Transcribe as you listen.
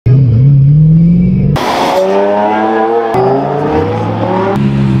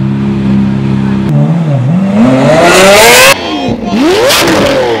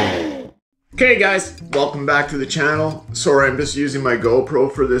back to the channel. Sorry, I'm just using my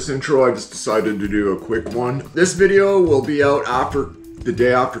GoPro for this intro. I just decided to do a quick one. This video will be out the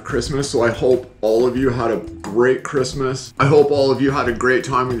day after Christmas, so I hope all of you had a great Christmas. I hope all of you had a great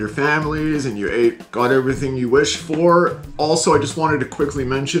time with your families and you got everything you wished for. Also, I just wanted to quickly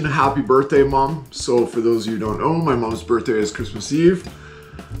mention happy birthday, Mom. So for those of you who don't know, my mom's birthday is Christmas Eve.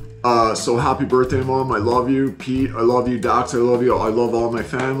 So happy birthday, Mom. I love you. Pete, I love you. Dax, I love you. I love all my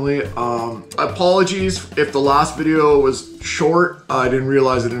family. Apologies if the last video was short. I didn't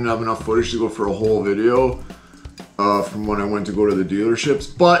realize I didn't have enough footage to go for a whole video from when I went to go to the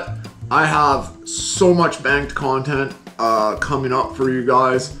dealerships. But I have so much banked content coming up for you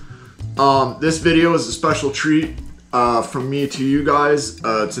guys. This video is a special treat from me to you guys.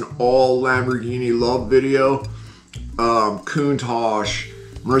 It's an all Lamborghini love video. Countach,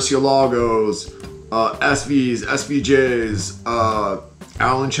 Murcielagos, SVs, SVJs,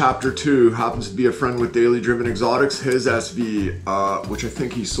 Alan Chapter 2 happens to be a friend with Daily Driven Exotics, his SV, which I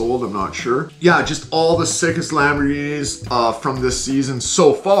think he sold, I'm not sure. Yeah, just all the sickest Lamborghinis from this season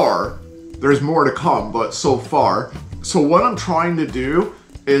so far. There's more to come, but so far. So what I'm trying to do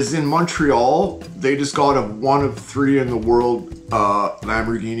is in Montreal, they just got a 1 of 3 in the world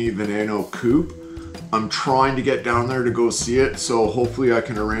Lamborghini Veneno Coupe. I'm trying to get down there to go see it, so hopefully I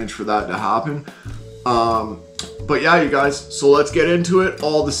can arrange for that to happen. But yeah, you guys, so let's get into it.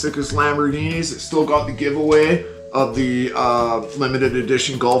 All the sickest Lamborghinis. Still got the giveaway of the limited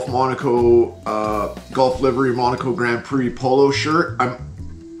edition Golf Livery Monaco Grand Prix polo shirt.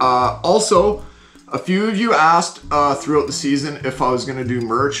 Also, a few of you asked throughout the season if I was gonna do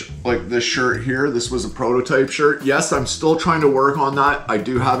merch, like this shirt here. This was a prototype shirt. Yes, I'm still trying to work on that. I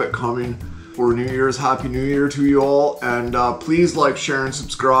do have it coming for New Year's. Happy New Year to you all, and please like, share, and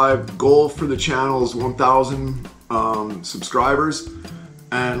subscribe. Goal for the channel is 1,000 subscribers,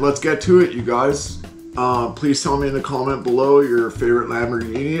 and let's get to it, you guys. Please tell me in the comment below your favorite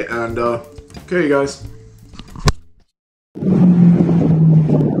Lamborghini, and okay, you guys.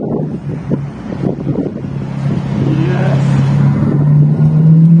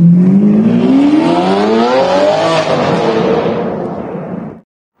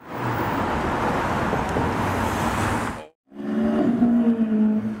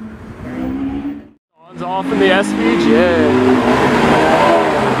 Off in the SVJ.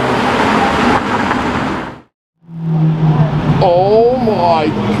 Oh my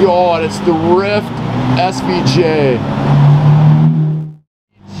god, it's the Rift SVJ.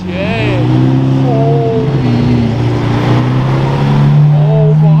 Holy.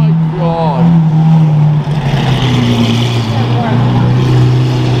 Oh my god.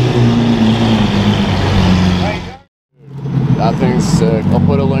 That thing's sick. I'll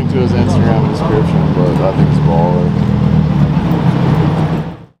put a link to his Instagram description, but that thing's baller.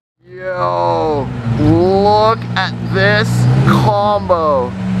 Yo, look at this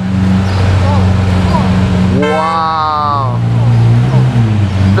combo. Wow.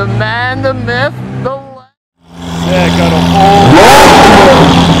 The man, the myth, the legend. Yeah, got a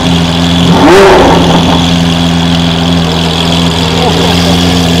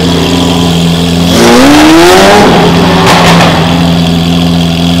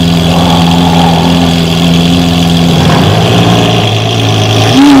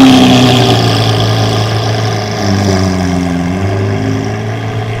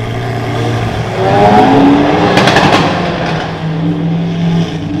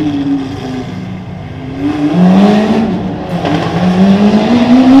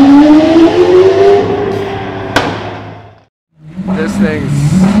this thing's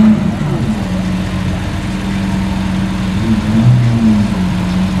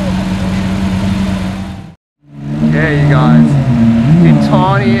okay, you guys.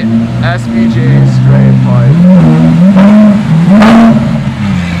 Gintani SVJ straight pipe.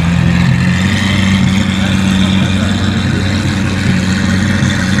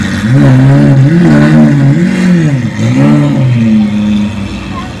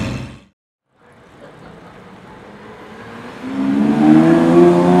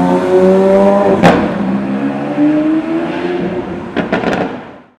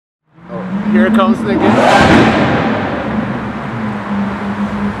 Here comes the Gintani.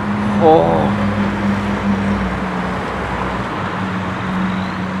 Oh.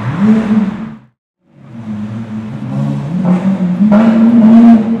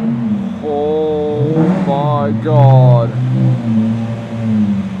 Oh my god.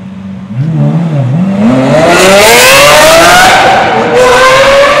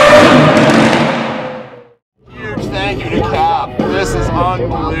 Huge thank you to Cap. This is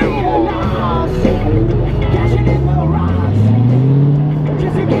unbelievable.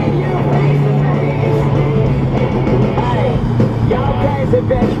 Sit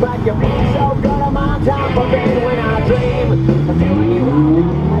bitch, but you feel so good. I'm on top of it when I dream. I'm doing you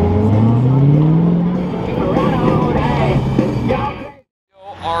wrong.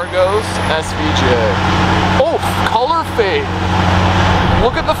 Argos SVJ. Oh, color fade.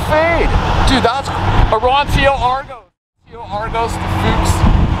 Look at the fade. Dude, that's a Rontio Argos. Rontio Argos to Fuchs.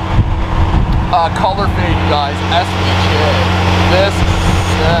 Color fade, you guys. SVJ. This is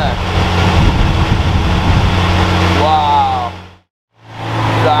sick. Wow.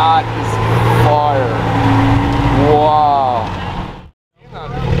 That is fire. Wow.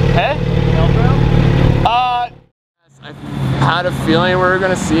 Hey? I had a feeling we were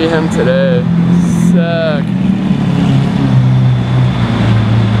gonna see him today. Sick.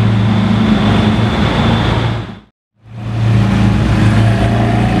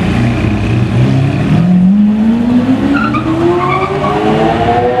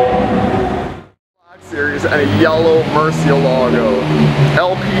 Black Series and a yellow Murcielago.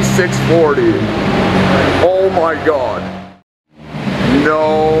 LP640. Oh my god.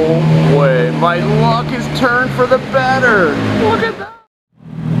 No way. My luck is turned for the better. Look at that.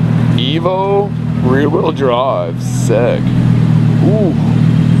 Evo rear wheel drive. Sick. Ooh.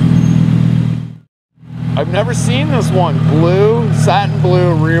 I've never seen this one. Blue, satin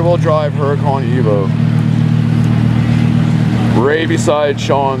blue rear wheel drive Huracan Evo. Right beside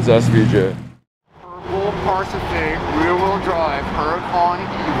Sean's SVJ. Purple Parsifal rear wheel drive Huracan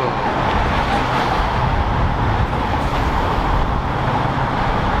Evo.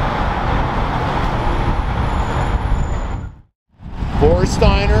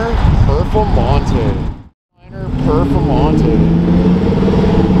 Vorsteiner Performante. Vorsteiner Performante.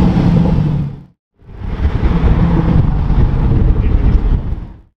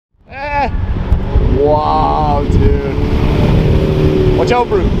 Wow, dude. Watch out,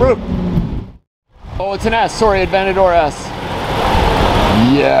 Brooke. Oh, it's an S. Sorry, Aventador S.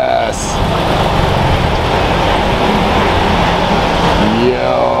 Yes.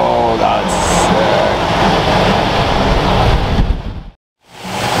 Yo, that's sick.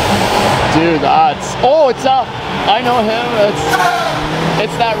 Dude, that's, oh, it's up. I know him.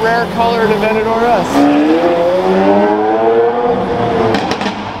 It's that rare colored Aventador S.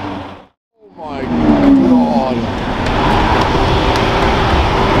 Oh my god.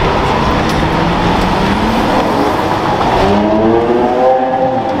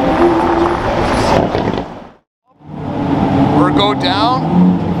 Or go down.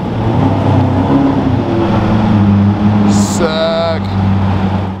 Sick.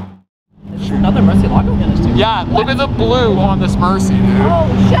 Another Murcielago in this too. Yeah, look at the blue on this Mercy, dude. Oh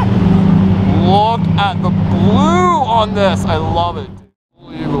shit! Look at the blue on this. I love it.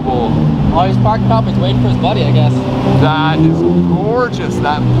 Unbelievable. Oh, he's parked up. He's waiting for his buddy, I guess. That is gorgeous.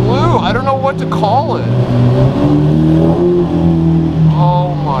 That blue. I don't know what to call it.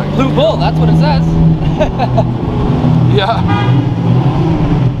 Oh my. Blue Bull. That's what it says. Yeah.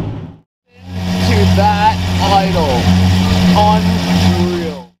 To that idol.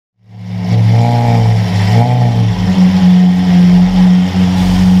 Unreal.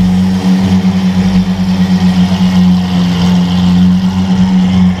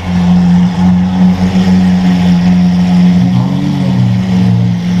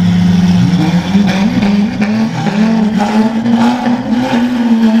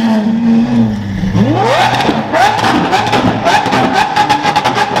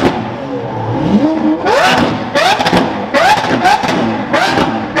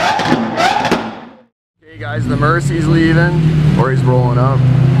 Guys, the Mercy's leaving, or he's rolling up.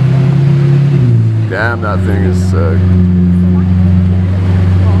 Damn, that thing is sick.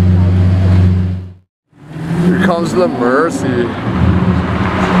 Here comes the Mercy.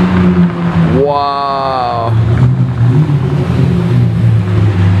 Wow.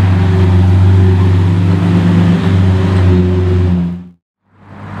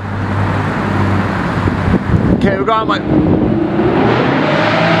 Okay, we got my...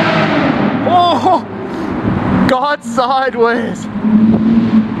 Oh! God sideways.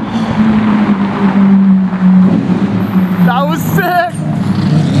 That was sick.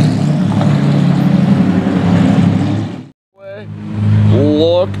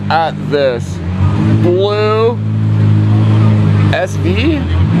 Look at this. Blue SV?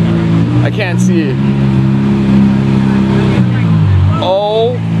 I can't see.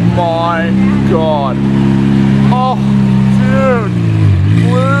 Oh my god. Oh, dude.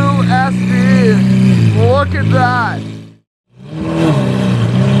 Blue SV. Look at that!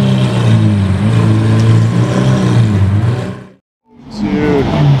 Dude,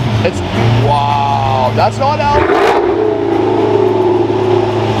 it's, wow, that's not out.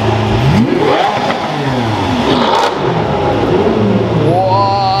 Whoa.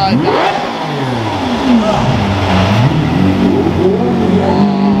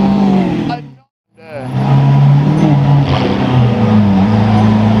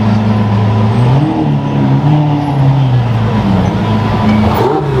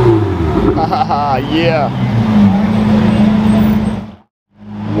 Yeah.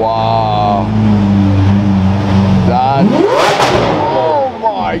 Wow. That. Oh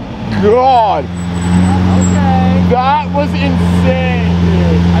my God. Okay. That was insane,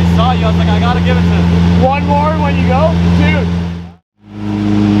 dude. I saw you. I was like, I gotta give it to him. One more when you go, dude.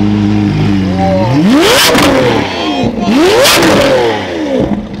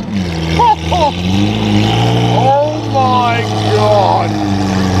 Oh my God.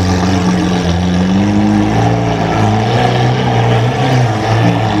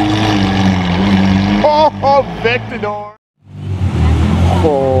 Oh, Victor.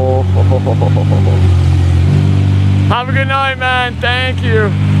 Oh. Have a good night, man. Thank you.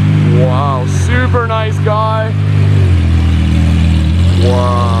 Wow, super nice guy.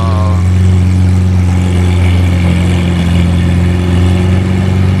 Wow.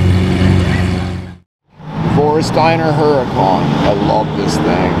 Vorsteiner Huracan. I love this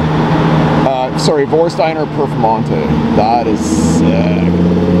thing. Sorry, Vorsteiner Performante. That is sick.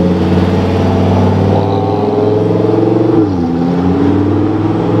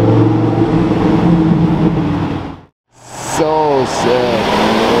 So sick.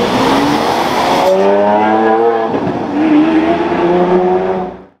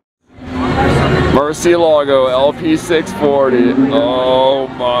 Murcielago LP640. Oh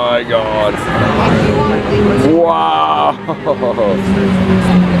my God. Wow.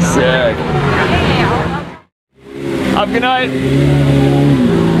 Sick. Have a good night.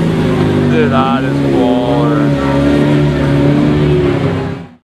 Dude, that is baller.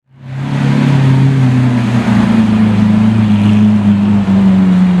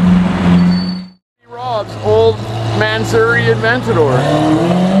 Old Mansouri Aventador.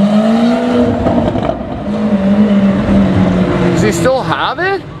 Does he still have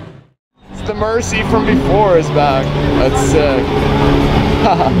it? It's the Mercy from before is back. That's sick.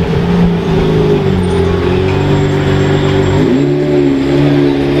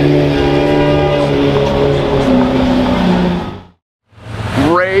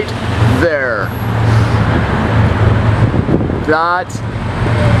 Right there. That's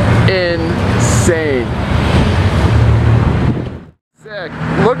insane. Sick.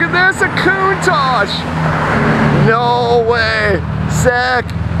 Look at this, a Countach. No way. Sick.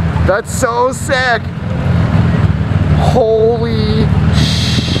 That's so sick. Holy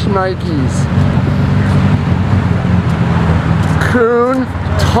shnikes.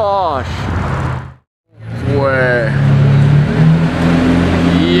 Countach. Way.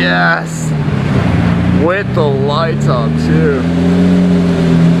 Yes. With the lights up too.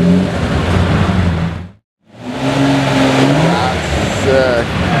 Sick.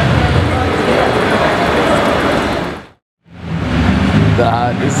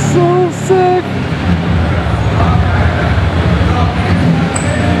 That is so sick.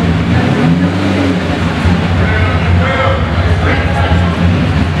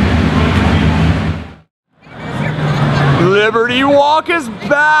 Liberty Walk is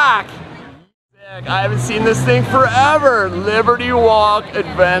back. Sick. I haven't seen this thing forever. Liberty Walk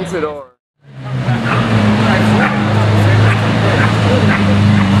Aventador.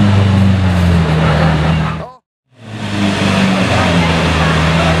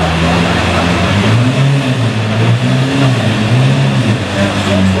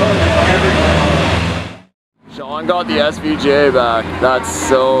 Sean got the SVJ back. That's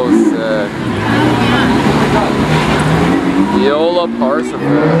so sick. Viola Parsifal.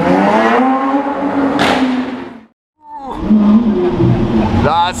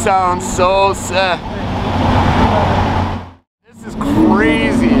 That sounds so sick. This is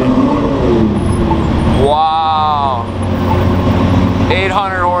crazy. Wow.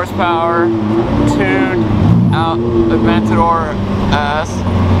 800 horsepower, tuned out Aventador S.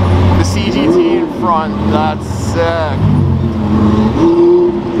 The CGT in front, that's sick.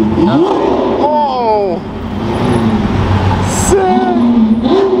 Oh! Sick!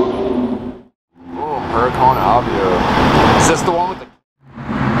 Oh, Huracan Avio. Is this the one with the...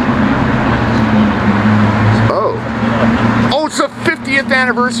 Oh. Oh, it's the 50th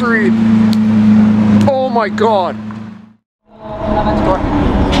anniversary! Oh my God!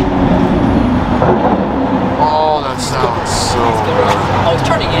 Oh, that sounds so good. Oh, he's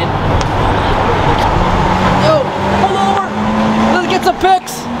turning in. Yo, pull over! Let's get some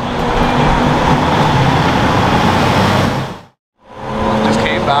pics! Just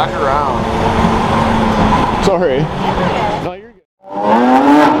came back around. Sorry. No, you're good.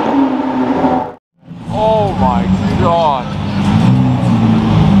 Oh my God.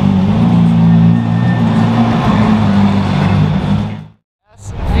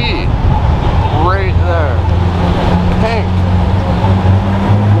 SV. Right there. Pink.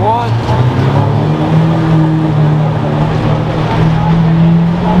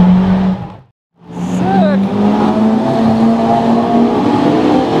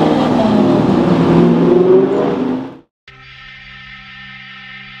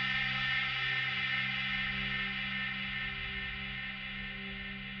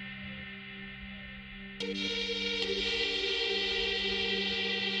 Thank you.